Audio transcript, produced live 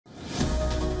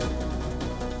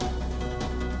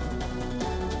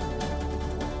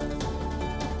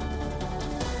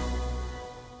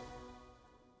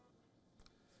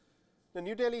The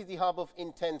New Delhi is the hub of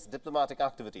intense diplomatic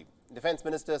activity. Defence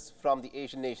ministers from the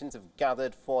Asian nations have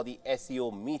gathered for the SCO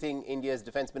meeting. India's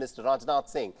Defence Minister Rajnath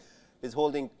Singh is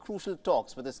holding crucial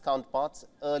talks with his counterparts.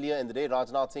 Earlier in the day,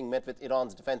 Rajnath Singh met with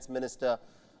Iran's Defence Minister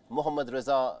Mohammad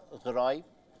Reza Gharaei.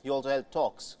 He also held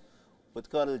talks with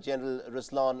Colonel General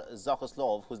Ruslan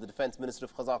Zakoslov, who is the Defence Minister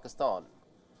of Kazakhstan.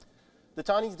 The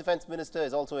Chinese Defence Minister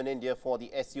is also in India for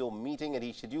the SCO meeting, and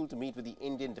he's scheduled to meet with the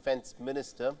Indian Defence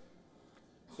Minister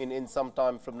in some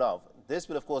time from now. This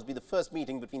will, of course, be the first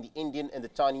meeting between the Indian and the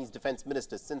Chinese Defence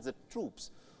Ministers since the troops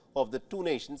of the two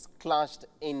nations clashed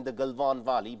in the Galwan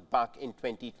Valley back in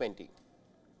 2020.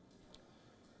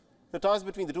 The ties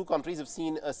between the two countries have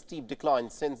seen a steep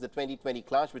decline since the 2020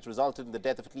 clash, which resulted in the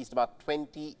death of at least about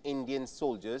 20 Indian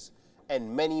soldiers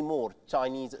and many more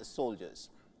Chinese soldiers.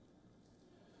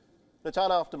 Now,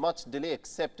 China, after much delay,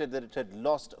 accepted that it had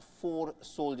lost 4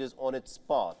 soldiers on its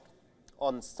part.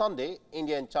 On Sunday,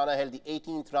 India and China held the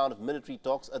 18th round of military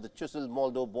talks at the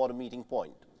Chushul-Moldo border meeting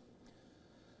point.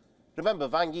 Remember,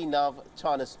 Wang Yi, now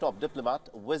China's top diplomat,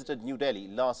 visited New Delhi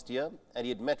last year, and he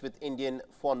had met with Indian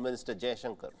Foreign Minister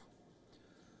Jaishankar.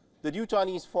 The new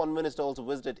Chinese Foreign Minister also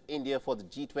visited India for the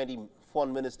G20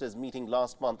 Foreign Ministers meeting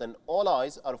last month, and all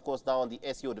eyes are, of course, now on the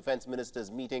SCO Defence Ministers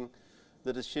meeting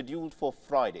that is scheduled for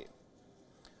Friday.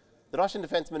 The Russian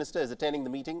Defence Minister is attending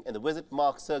the meeting, and the visit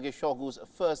marks Sergei Shoigu's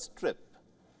first trip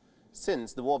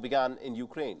since the war began in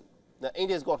Ukraine. Now,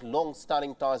 India has got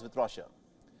long-standing ties with Russia.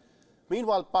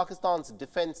 Meanwhile, Pakistan's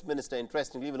Defence Minister,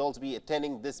 interestingly, will also be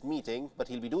attending this meeting, but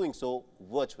he'll be doing so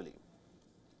virtually.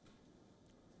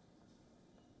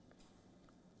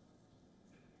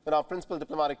 And our principal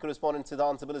diplomatic correspondent,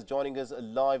 Siddhant Sibil, is joining us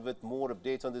live with more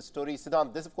updates on this story.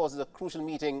 Siddhant, this, of course, is a crucial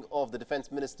meeting of the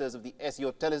Defence Ministers of the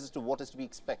SCO. Tell us as to what is to be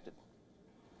expected.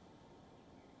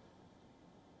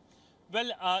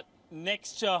 Well,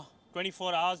 next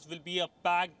 24 hours will be a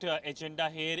packed agenda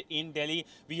here in Delhi.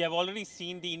 We have already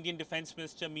seen the Indian Defence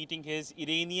Minister meeting his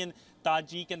Iranian,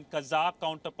 Tajik and Kazakh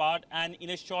counterpart, and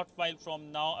in a short while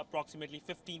from now, approximately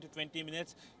 15 to 20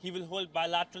 minutes, he will hold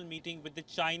bilateral meeting with the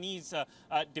Chinese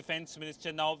Defence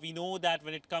Minister. Now, we know that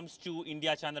when it comes to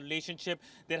India-China relationship,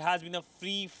 there has been a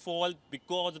free fall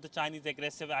because of the Chinese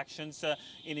aggressive actions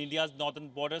in India's northern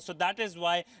border. So that is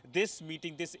why this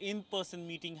meeting, this in-person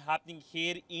meeting happening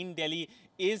here in Delhi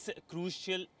is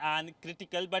crucial and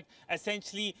critical, but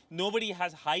essentially nobody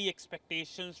has high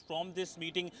expectations from this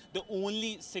meeting. The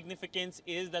only significance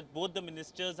is that both the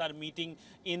ministers are meeting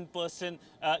in person.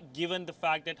 Given the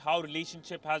fact that how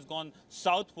relationship has gone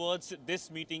southwards, this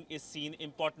meeting is seen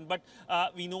important. But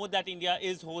we know that India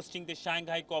is hosting the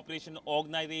Shanghai Cooperation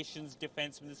Organization's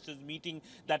Defence Ministers meeting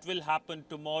that will happen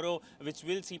tomorrow, which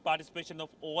will see participation of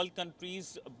all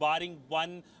countries, barring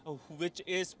one which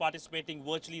is participating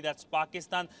virtually, that's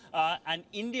Pakistan. And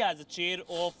India, as a chair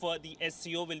of the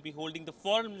SCO, will be holding the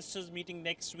foreign ministers meeting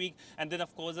next week, and then,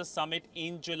 of course, a summit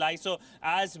in July. So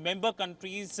as member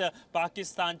countries,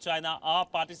 Pakistan, China are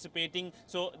participating.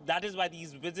 So that is why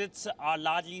these visits are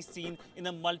largely seen in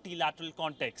a multilateral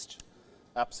context.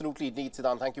 Absolutely, indeed,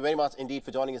 Siddhant. Thank you very much indeed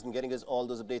for joining us and getting us all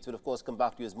those updates. We'll, of course, come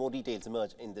back to you as more details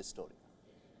emerge in this story.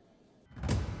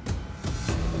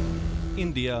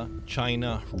 India,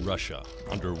 China, Russia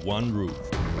under one roof.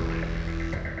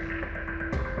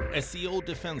 SCO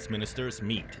defence ministers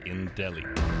meet in Delhi.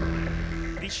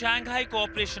 The Shanghai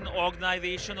Cooperation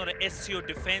Organization, or SCO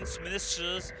defence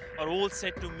ministers, are all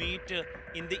set to meet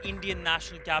in the Indian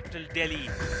national capital, Delhi.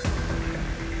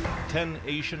 10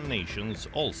 Asian nations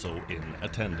also in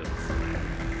attendance.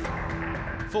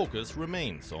 Focus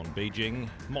remains on Beijing,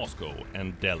 Moscow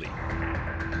and Delhi.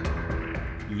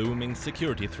 Looming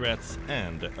security threats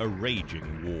and a raging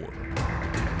war.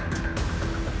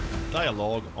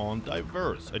 Dialogue on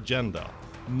diverse agenda,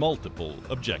 multiple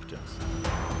objectives.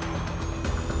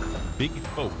 Big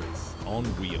focus on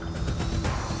WION.